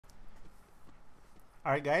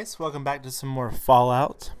Alright guys, welcome back to some more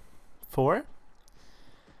Fallout 4.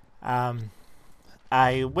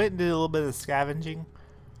 I went and did a little bit of scavenging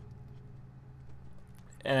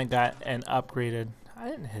and I got an upgraded... I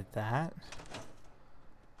didn't hit that.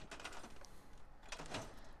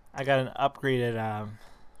 I got an upgraded...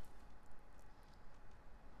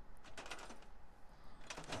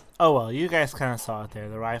 Oh well, you guys kind of saw it there,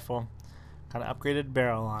 the rifle. Got an upgraded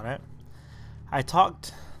barrel on it.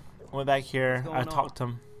 Went back here, I talked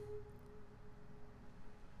to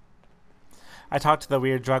the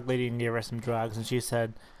weird drug lady and gave her some drugs, and she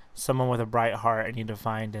said someone with a bright heart I need to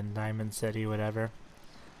find in Diamond City, whatever.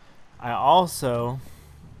 I also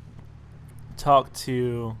talked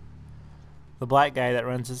to the black guy that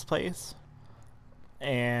runs this place,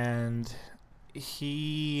 and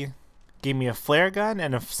he gave me a flare gun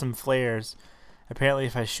and some flares. Apparently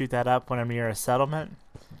if I shoot that up when I'm near a settlement,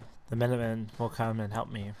 the Minutemen will come and help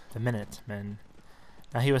me. The Minutemen.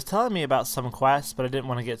 Now he was telling me about some quests, but I didn't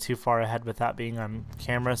want to get too far ahead without being on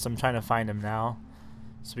camera, so I'm trying to find him now.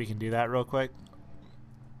 So we can do that real quick.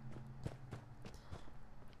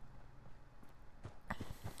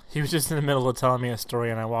 He was just in the middle of telling me a story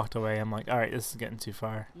and I walked away. I'm like, alright, this is getting too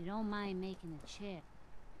far. You don't mind making a chair.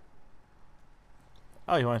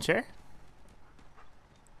 Oh, you want a chair?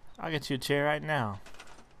 I'll get you a chair right now.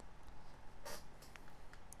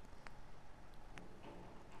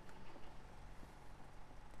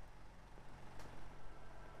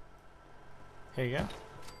 Here you go.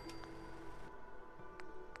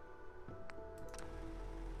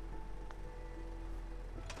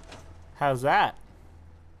 How's that?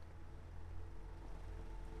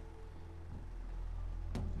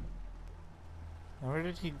 Now where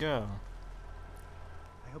did he go?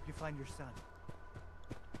 I hope you find your son.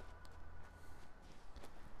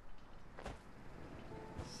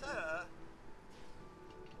 Sir?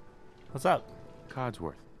 What's up?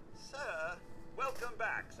 Codsworth. Sir? Welcome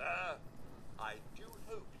back, sir. I do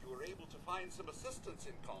hope you were able to find some assistance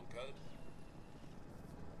in Concord.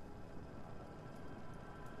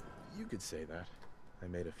 You could say that. I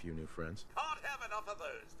made a few new friends. Can't have enough of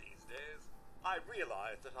those these days. I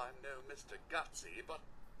realize that I'm no Mr. Gutsy, but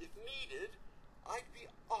if needed, I'd be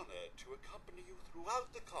honored to accompany you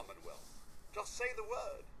throughout the Commonwealth. Just say the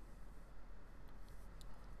word.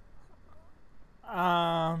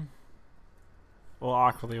 We'll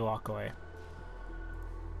awkwardly walk away.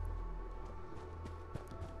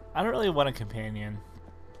 I don't really want a companion.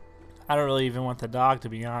 I don't really even want the dog, to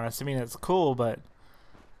be honest. I mean, it's cool, but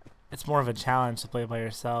it's more of a challenge to play by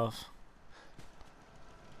yourself.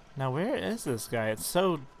 Now, where is this guy? It's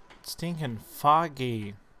so stinking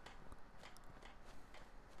foggy.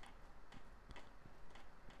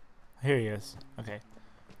 Here he is. Okay.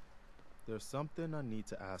 There's something I need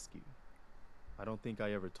to ask you. I don't think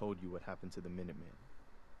I ever told you what happened to the Minutemen.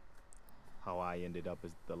 How I ended up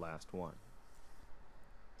as the last one.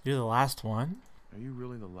 You're the last one? Are you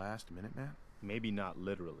really the last Minuteman? Maybe not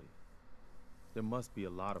literally. There must be a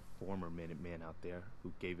lot of former Minutemen out there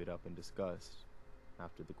who gave it up in disgust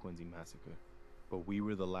after the Quincy massacre. But we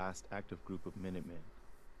were the last active group of Minutemen.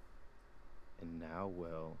 And now,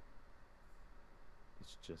 well,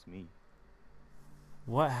 it's just me.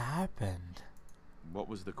 What happened? What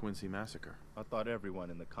was the Quincy massacre? I thought everyone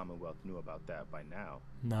in the Commonwealth knew about that by now.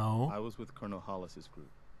 No. I was with Colonel Hollis's group.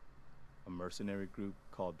 A mercenary group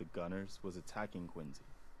called the Gunners was attacking Quincy.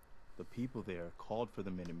 The people there called for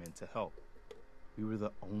the Minutemen to help. We were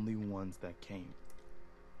the only ones that came.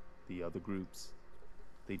 The other groups,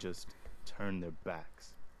 they just turned their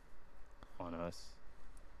backs on us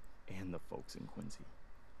and the folks in Quincy.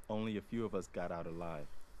 Only a few of us got out alive.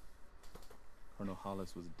 Colonel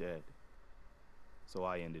Hollis was dead, so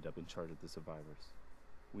I ended up in charge of the survivors.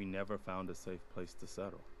 We never found a safe place to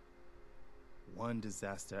settle. One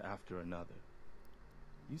disaster after another.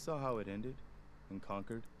 You saw how it ended in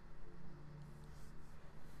Concord.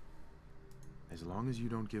 As long as you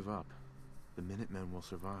don't give up, the Minutemen will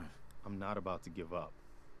survive. I'm not about to give up,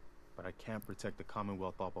 but I can't protect the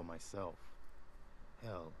Commonwealth all by myself.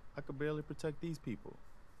 Hell, I could barely protect these people.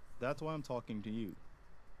 That's why I'm talking to you.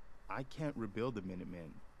 I can't rebuild the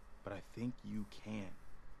Minutemen, but I think you can.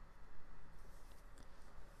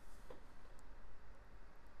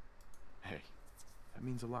 Hey, that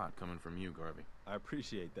means a lot coming from you, Garvey. I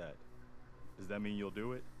appreciate that. Does that mean you'll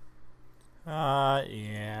do it?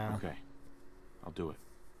 Yeah. Okay, I'll do it.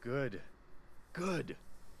 Good. Good.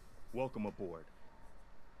 Welcome aboard.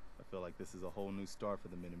 I feel like this is a whole new start for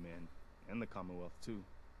the Minutemen, and the Commonwealth too.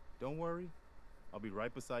 Don't worry, I'll be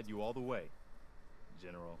right beside you all the way,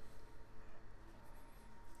 General.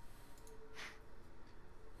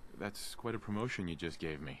 That's quite a promotion you just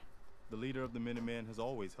gave me. The leader of the Minutemen has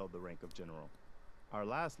always held the rank of general. Our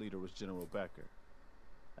last leader was General Becker.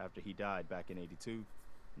 After he died back in '82,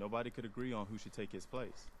 nobody could agree on who should take his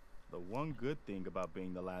place. The one good thing about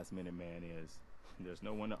being the last Minuteman is there's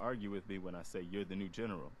no one to argue with me when I say you're the new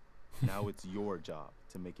general. Now it's your job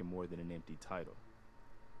to make it more than an empty title.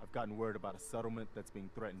 I've gotten word about a settlement that's being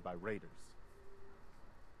threatened by raiders.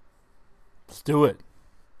 Let's do it.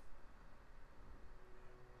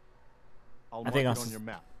 I'll I mark think it I'll on s- your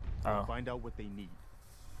map. Oh. We'll find out what they need.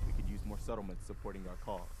 We could use more settlements supporting our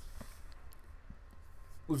cause.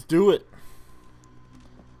 Let's do it.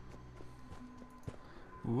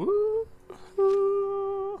 Woo.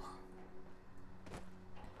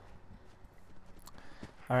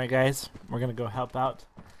 Alright guys, we're gonna go help out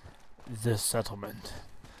this settlement.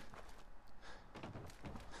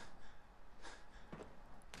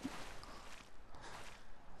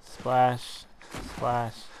 Splash,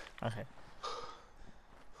 splash. Okay.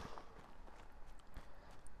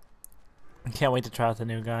 I can't wait to try out the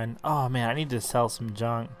new gun. Oh man, I need to sell some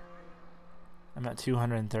junk. I'm at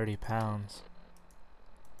 230 pounds.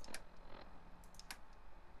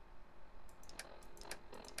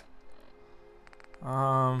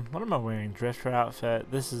 What am I wearing? Drifter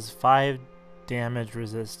outfit. This is 5 damage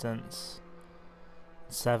resistance,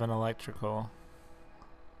 7 electrical.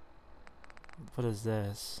 What is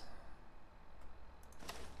this?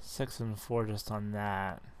 6 and 4 just on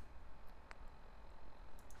that.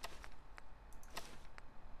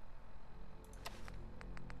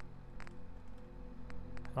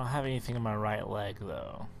 I don't have anything in my right leg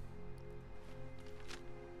though.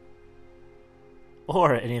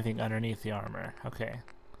 Or anything underneath the armor. Okay.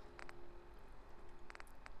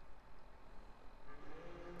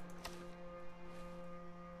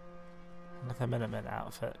 With a Minutemen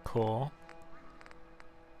outfit. Cool.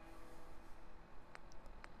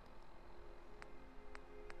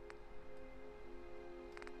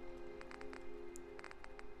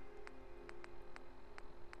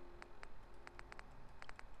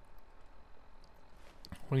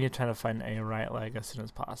 We're gonna try to find a right leg as soon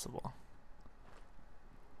as possible.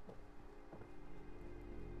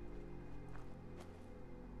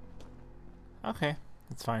 Okay,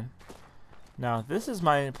 that's fine. Now, this is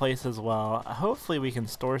my place as well. Hopefully we can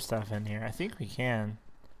store stuff in here. I think we can.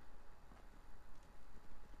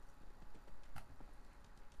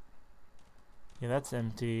 Yeah, that's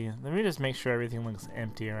empty. Let me just make sure everything looks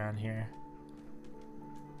empty around here.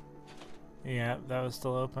 Yeah, that was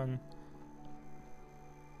still open.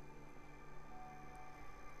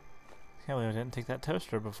 Can't believe I didn't take that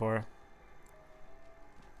toaster before.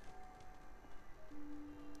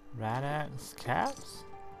 Rat axe caps?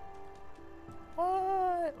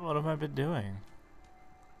 What? What have I been doing?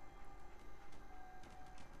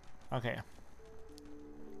 Okay.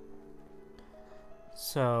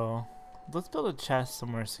 So, let's build a chest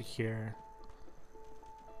somewhere secure.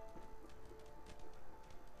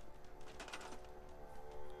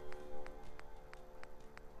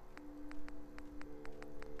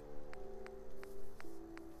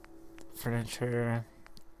 Furniture.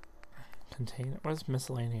 Container. What's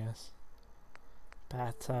miscellaneous?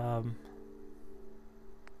 Bathtub.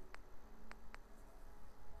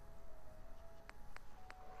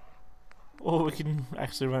 Oh, we can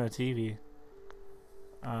actually run a TV.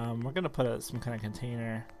 We're gonna put some kind of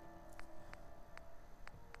container.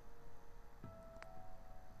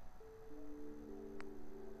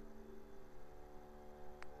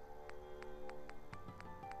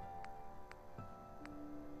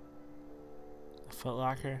 A foot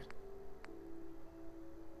locker.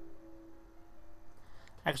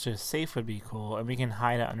 Actually, a safe would be cool, and we can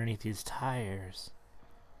hide it underneath these tires.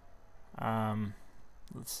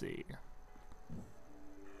 Let's see.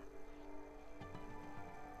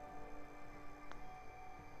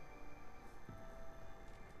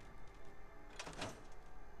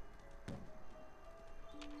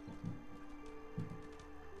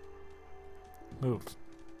 Move.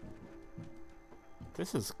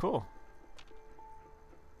 This is cool.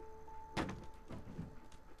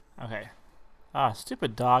 Okay. Ah,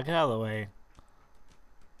 stupid dog, get out of the way.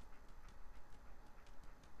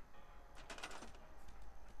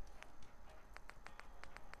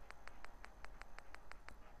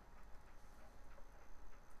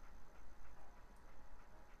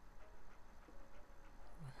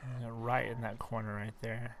 Right in that corner right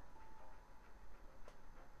there.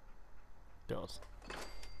 Build.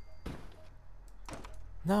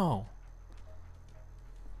 No.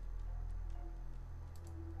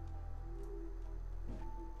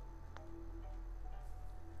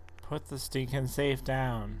 Put the stinking safe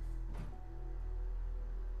down.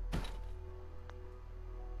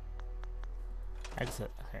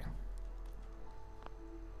 Exit. Okay.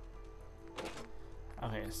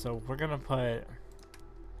 Okay, so we're gonna put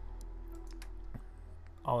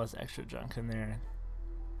all this extra junk in there.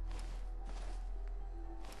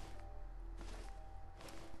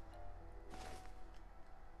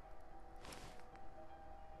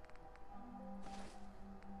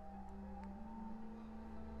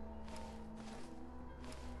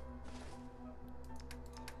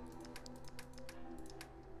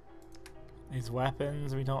 These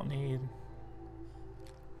weapons we don't need.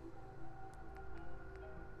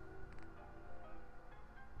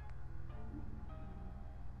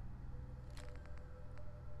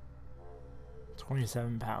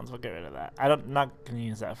 £27. We'll get rid of that. Not gonna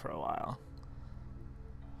use that for a while.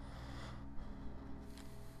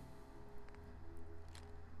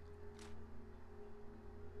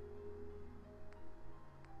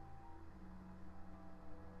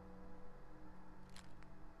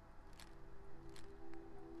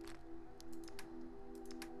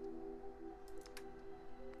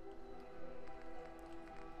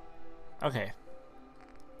 Okay.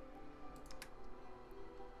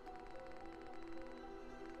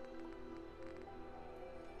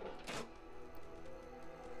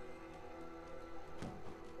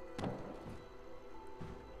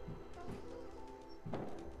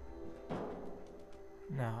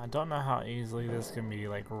 Now, I don't know how easily this can be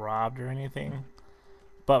like robbed or anything,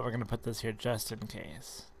 but we're gonna put this here just in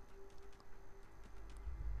case.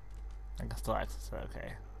 I can still access it,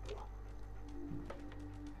 okay.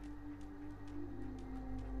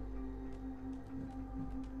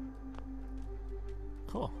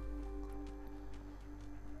 Cool.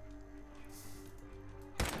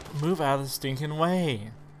 Move out of the stinking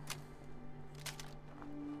way.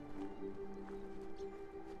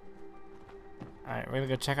 Alright, we're gonna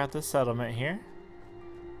go check out this settlement here.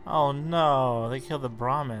 Oh no, they killed the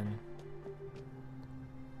Brahmin.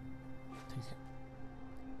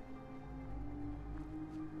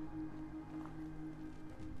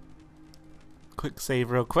 Quick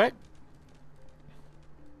save real quick.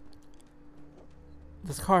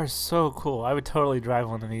 This car is so cool. I would totally drive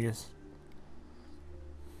one of these.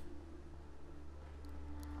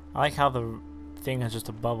 I like how the thing is just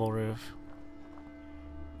a bubble roof.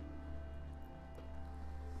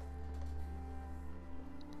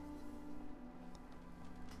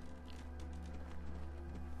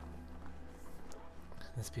 Can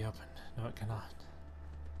this be opened? No, it cannot.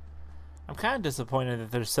 I'm kind of disappointed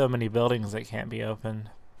that there's so many buildings that can't be opened.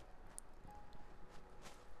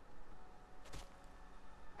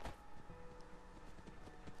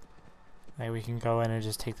 Like we can go in and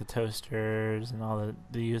just take the toasters and all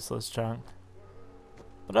the useless junk.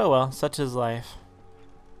 But oh well, such is life.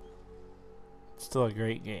 It's still a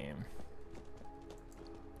great game.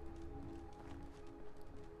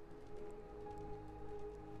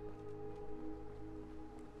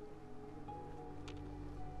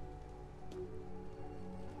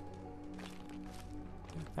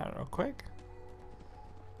 Get that real quick.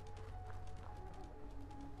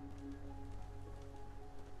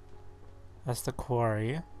 That's the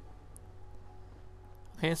quarry.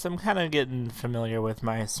 Okay, so I'm kind of getting familiar with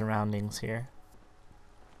my surroundings here.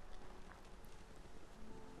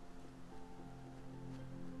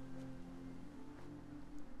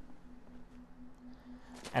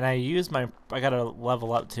 And I gotta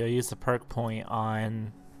level up too. I use the perk point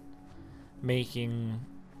on making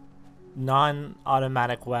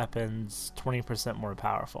non-automatic weapons 20% more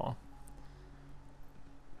powerful.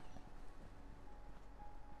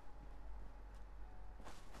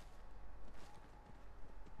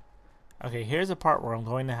 Okay, here's a part where I'm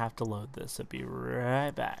going to have to load this, so be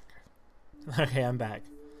right back. Okay, I'm back.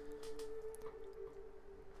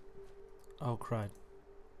 Oh, crud.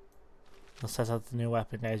 Let's test out the new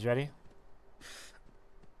weapon, guys. Ready?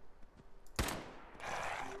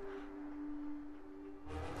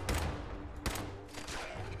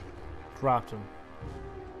 Dropped him.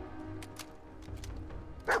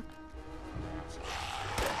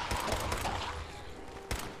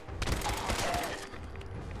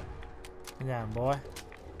 Get down, boy.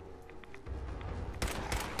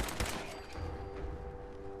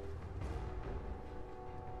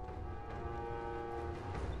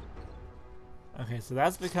 Okay, so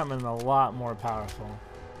that's becoming a lot more powerful.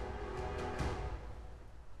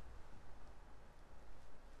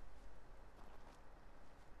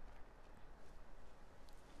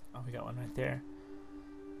 Oh, we got one right there.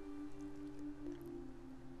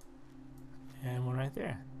 And one right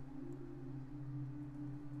there.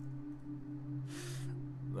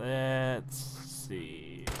 Let's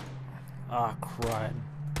see. Ah, crud.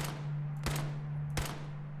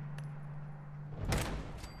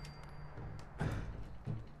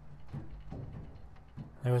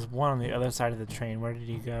 There was one on the other side of the train. Where did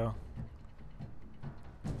he go?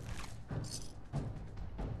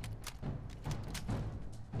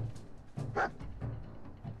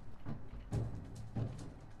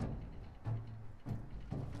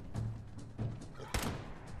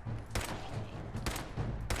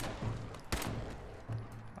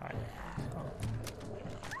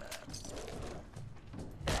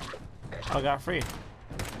 Oh, I got free.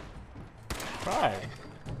 Right.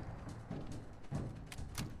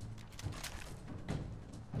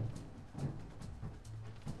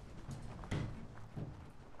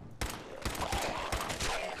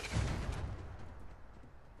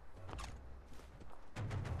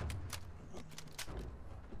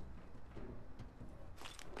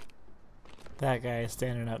 That guy is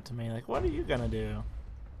standing up to me like, what are you gonna do?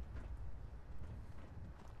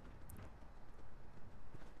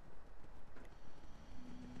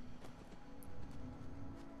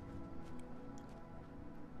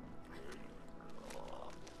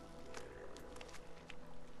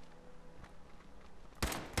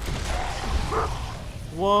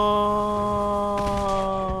 Whoa!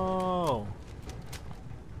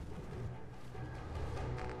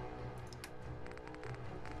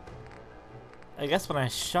 I guess when I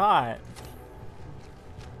shot,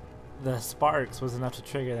 the sparks was enough to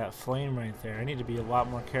trigger that flame right there. I need to be a lot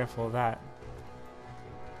more careful of that.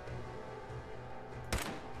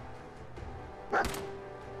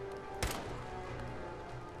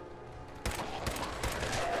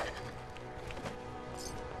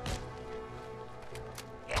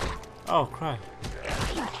 Oh, crap.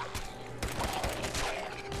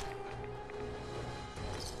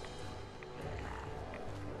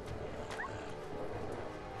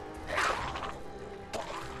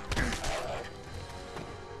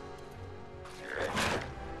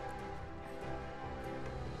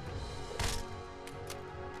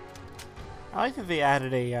 I like that they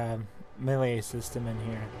added a melee system in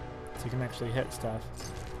here, so you can actually hit stuff.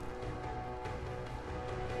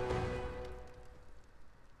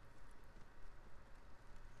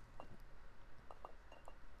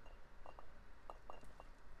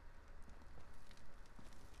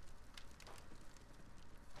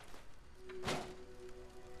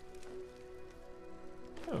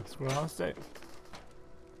 Oh, squirrel on a stick.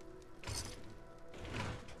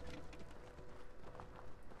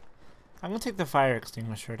 I'm gonna take the fire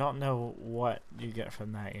extinguisher. I don't know what you get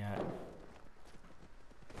from that yet.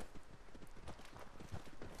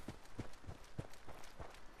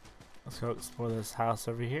 Let's go explore this house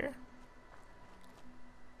over here.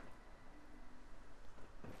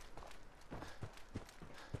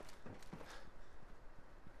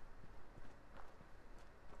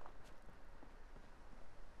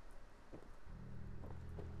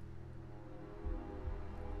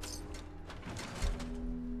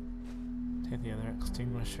 Take the other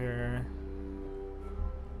extinguisher.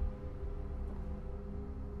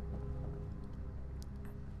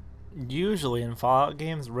 Usually in Fallout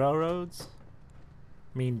games, railroads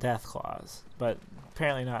mean death claws, but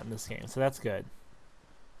apparently not in this game, so that's good.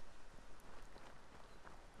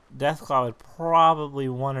 Deathclaw would probably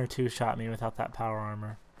one or two shot me without that power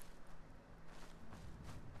armor.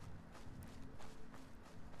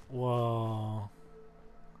 Whoa.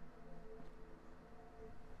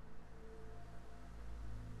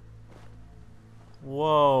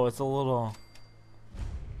 Whoa, it's a little...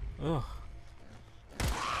 Ugh.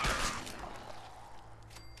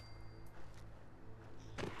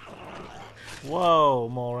 Whoa,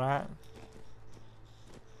 mole rat.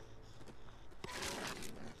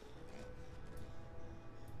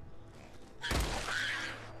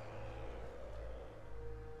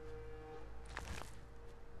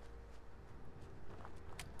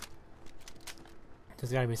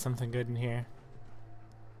 There's gotta be something good in here.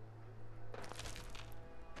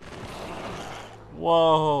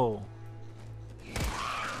 Whoa.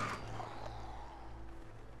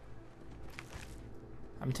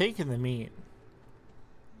 I'm taking the meat.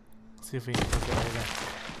 Let's see if we can cook it later.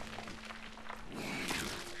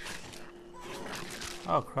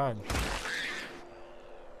 Oh, crud.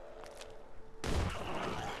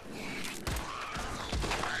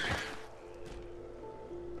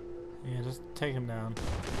 Yeah, just take him down.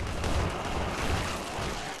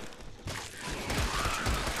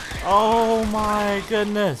 Oh my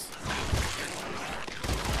goodness!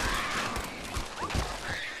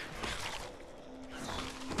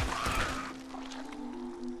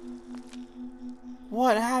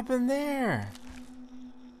 What happened there?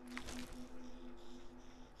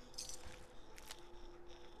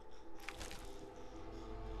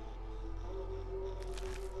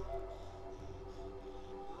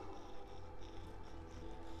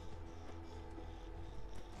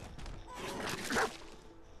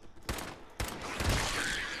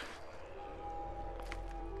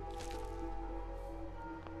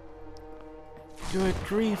 Good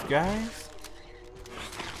grief, guys.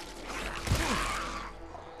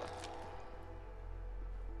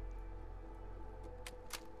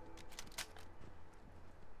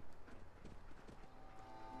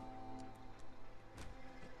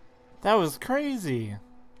 That was crazy.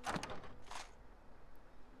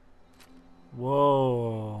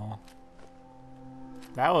 Whoa.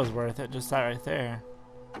 That was worth it, just that right there.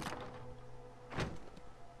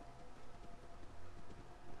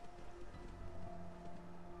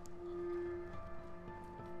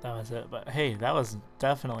 That was it, but hey, that was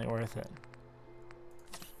definitely worth it.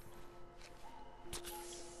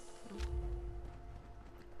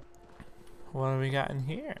 What do we got in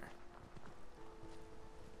here?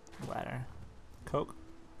 Ladder. Coke.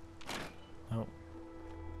 Oh.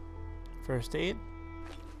 First aid.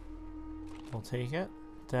 We'll take it.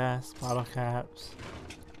 Desk, bottle caps.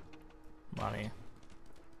 Money.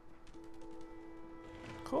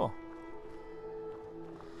 Cool.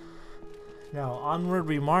 Now, onward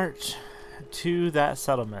we march to that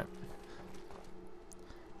settlement.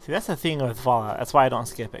 See, that's the thing with Fallout. That's why I don't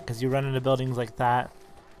skip it, because you run into buildings like that.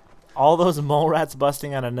 All those mole rats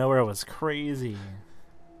busting out of nowhere was crazy.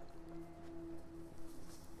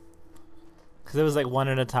 Because it was like one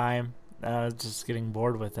at a time. I was just getting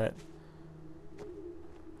bored with it.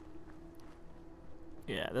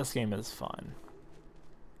 Yeah, this game is fun.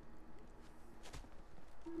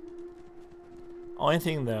 Only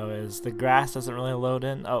thing though is the grass doesn't really load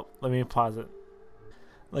in. Oh, let me pause it.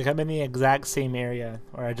 Like I'm in the exact same area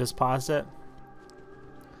where I just paused it.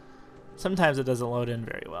 Sometimes it doesn't load in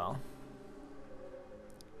very well.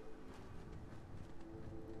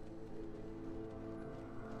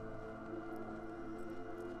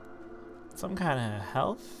 Some kind of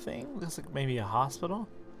health thing? Looks like maybe a hospital.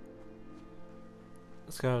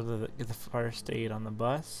 Let's go to get the first aid on the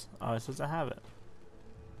bus. Oh, it says I have it.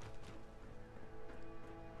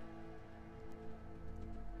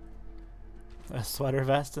 A sweater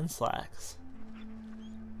vest and slacks.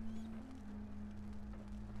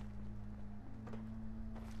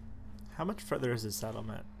 How much further is the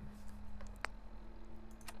settlement?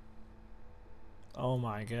 Oh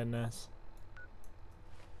my goodness.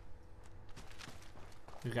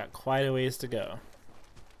 We've got quite a ways to go.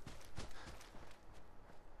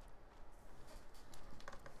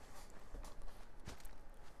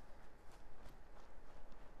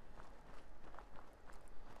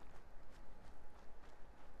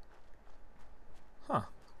 Huh.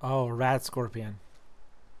 Oh, rat scorpion.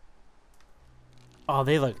 Oh,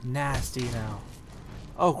 they look nasty now.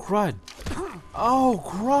 Oh, crud. Oh,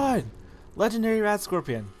 crud. Legendary rat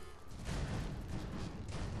scorpion.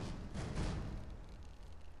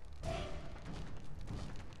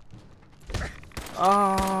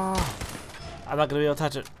 Ah, I'm not gonna be able to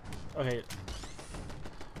touch it. Okay.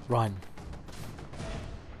 Run.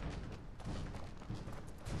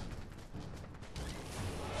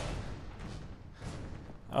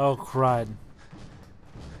 Oh, crud.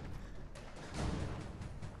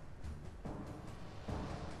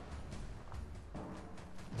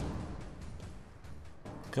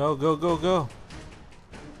 Go, go, go, go.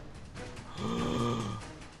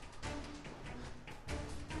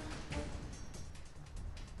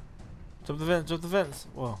 Jump the fence, jump the fence.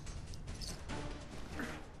 Whoa.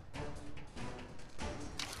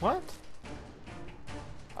 What?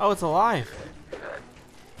 Oh, it's alive.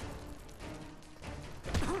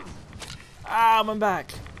 Ah, I'm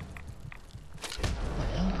back.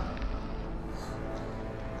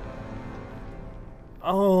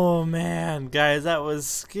 Oh man, guys, that was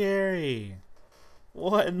scary.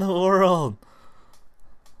 What in the world?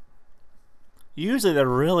 Usually they're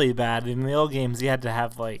really bad. In the old games, you had to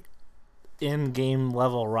have like in-game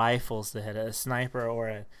level rifles to hit it, a sniper or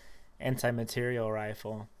an anti-material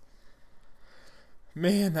rifle.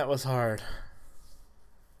 Man, that was hard.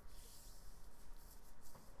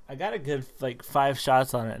 I got a good like 5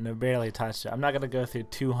 shots on it and it barely touched it. I'm not gonna go through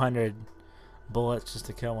 200 bullets just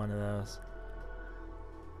to kill one of those.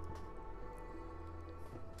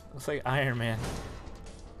 Looks like Iron Man.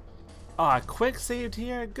 Aw, oh, quick saved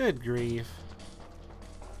here? Good grief.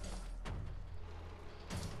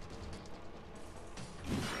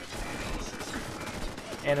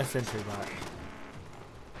 And a sentry bot.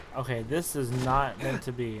 Okay, this is not meant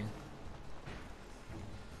to be.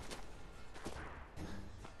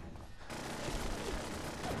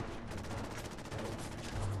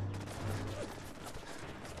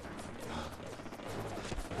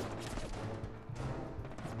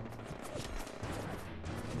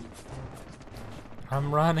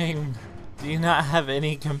 I'm running. Do you not have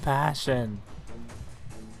any compassion?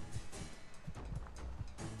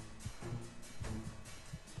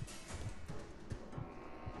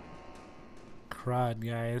 crud,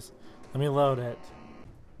 guys. Let me load it.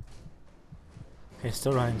 Okay,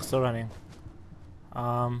 still running, still running.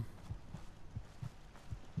 Some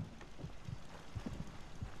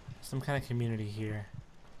kind of community here.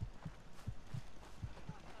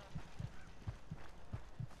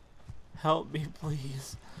 Help me,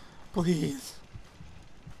 please. Please.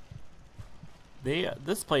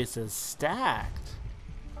 This place is stacked.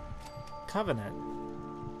 Covenant.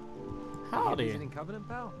 Howdy. Visiting Covenant,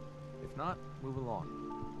 pal? If not, move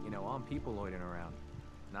along. You know, armed people loitering around.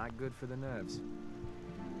 Not good for the nerves.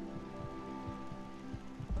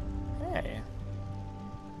 Hey.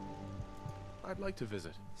 I'd like to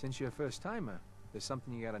visit. Since you're a first-timer, there's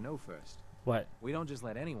something you gotta know first. What? We don't just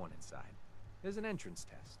let anyone inside. There's an entrance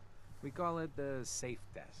test. We call it the safe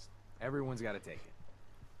test. Everyone's gotta take it.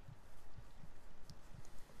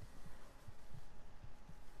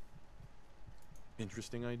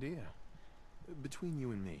 Interesting idea. Between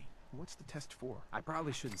you and me, what's the test for? I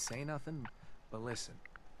probably shouldn't say nothing, but listen.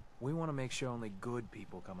 We want to make sure only good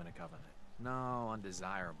people come into Covenant. No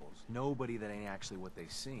undesirables. Nobody that ain't actually what they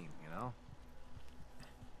seem, you know?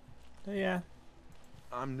 Yeah.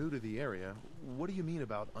 I'm new to the area. What do you mean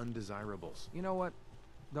about undesirables? You know what?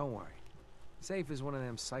 Don't worry. Safe is one of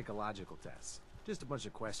them psychological tests. Just a bunch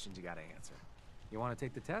of questions you gotta answer. You want to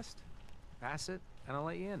take the test? Pass it, and I'll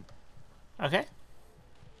let you in. Okay.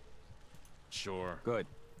 Sure. Good.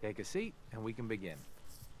 Take a seat, and we can begin.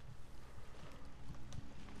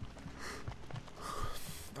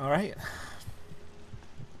 All right.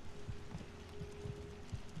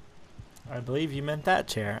 I believe you meant that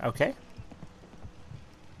chair. Okay.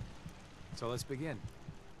 So let's begin.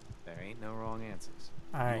 There ain't no wrong answers.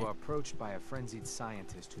 All right. You are approached by a frenzied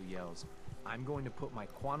scientist who yells, "I'm going to put my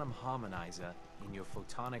quantum harmonizer in your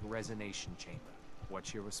photonic resonation chamber."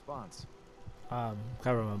 What's your response?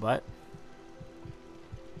 Cover my butt.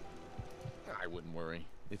 I wouldn't worry.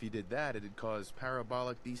 If he did that, it'd cause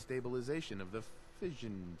parabolic destabilization of the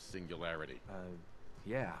fission singularity.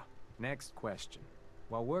 Yeah. Next question.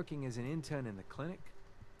 While working as an intern in the clinic,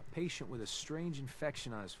 a patient with a strange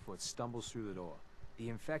infection on his foot stumbles through the door. The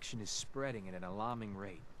infection is spreading at an alarming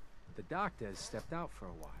rate. The doctor has stepped out for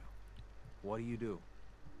a while. What do you do?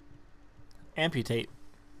 Amputate.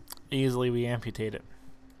 Easily we amputate it.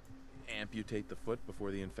 Amputate the foot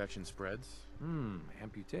before the infection spreads?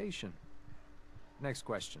 Amputation. Next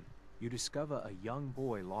question. You discover a young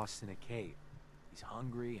boy lost in a cave. He's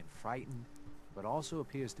hungry and frightened, but also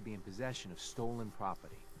appears to be in possession of stolen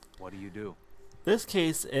property. What do you do? This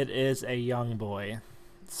case, it is a young boy,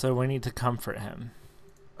 so we need to comfort him.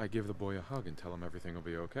 I give the boy a hug and tell him everything will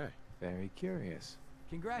be okay. Very curious.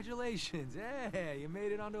 Congratulations! Hey, you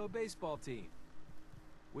made it onto a baseball team.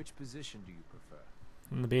 Which position do you prefer?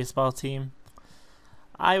 In the baseball team,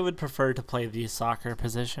 I would prefer to play the soccer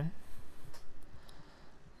position.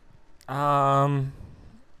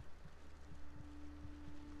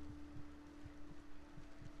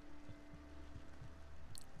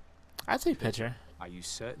 I'd say pitcher. Are you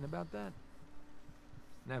certain about that?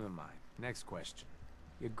 Never mind. Next question.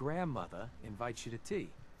 Your grandmother invites you to tea,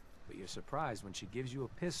 but you're surprised when she gives you a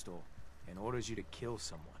pistol and orders you to kill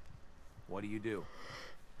someone. What do you do?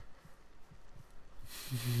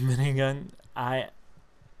 Minigun.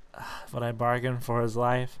 Would I bargain for his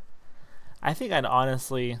life? I think I'd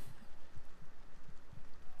honestly...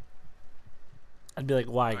 I'd be like,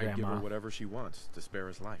 why, I'd give Grandma? her whatever she wants to spare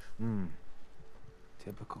his life.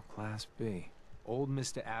 Typical Class B. Old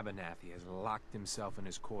Mr. Abernathy has locked himself in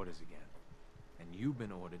his quarters again, and you've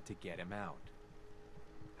been ordered to get him out.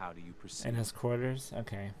 How do you proceed? In his quarters?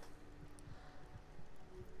 Okay.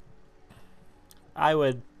 I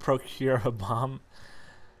would procure a bomb.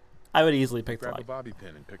 I would easily pick the Grab a lock. bobby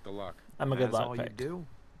pin and pick the lock. I'm a good That's lock all pick. you do?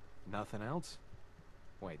 Nothing else?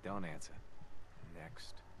 Wait, don't answer.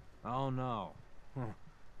 Next. Oh no.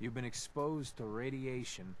 You've been exposed to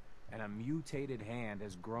radiation and a mutated hand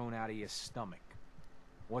has grown out of your stomach.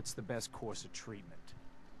 What's the best course of treatment?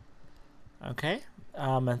 Okay.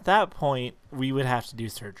 At that point, we would have to do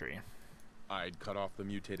surgery. I'd cut off the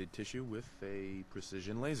mutated tissue with a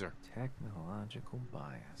precision laser. Technological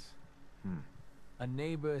bias. A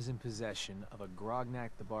neighbor is in possession of a Grognak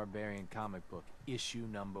the Barbarian comic book, issue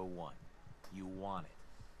number 1. You want it.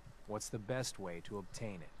 What's the best way to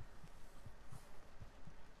obtain it?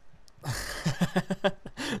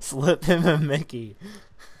 Slip him a Mickey.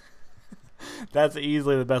 That's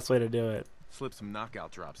easily the best way to do it. Slip some knockout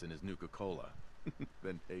drops in his Nuka-Cola.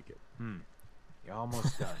 Then take it. You're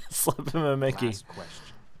almost done. Slip him a Mickey. Last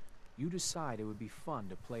question. You decide it would be fun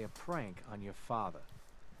to play a prank on your father.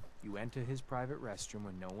 You enter his private restroom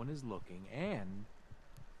when no one is looking, and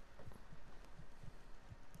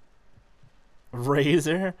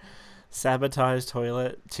Razor, sabotage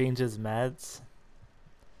toilet, changes meds.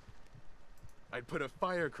 I'd put a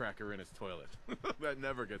firecracker in his toilet. That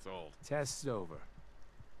never gets old. Test's over.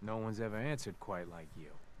 No one's ever answered quite like you.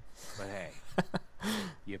 But hey,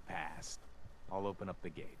 you passed. I'll open up the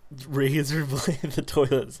gate. Razor blade the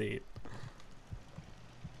toilet seat.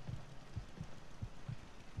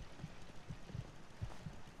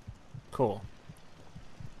 Cool.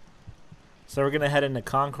 So we're gonna head into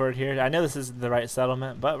Concord here. I know this isn't the right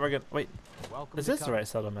settlement, but we're gonna wait. Welcome Is to this the right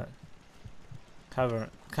settlement?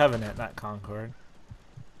 Covenant, not Concord.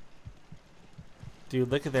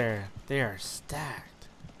 Dude, look at there. They are stacked.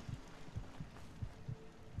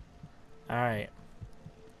 Alright.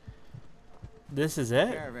 This is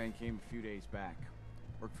it? Caravan came a few days back.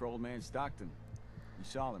 Worked for old man Stockton. You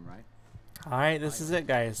saw them, right? Alright, this is it,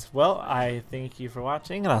 guys. Well, I thank you for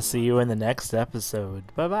watching, and I'll see you in the next episode.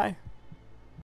 Bye-bye.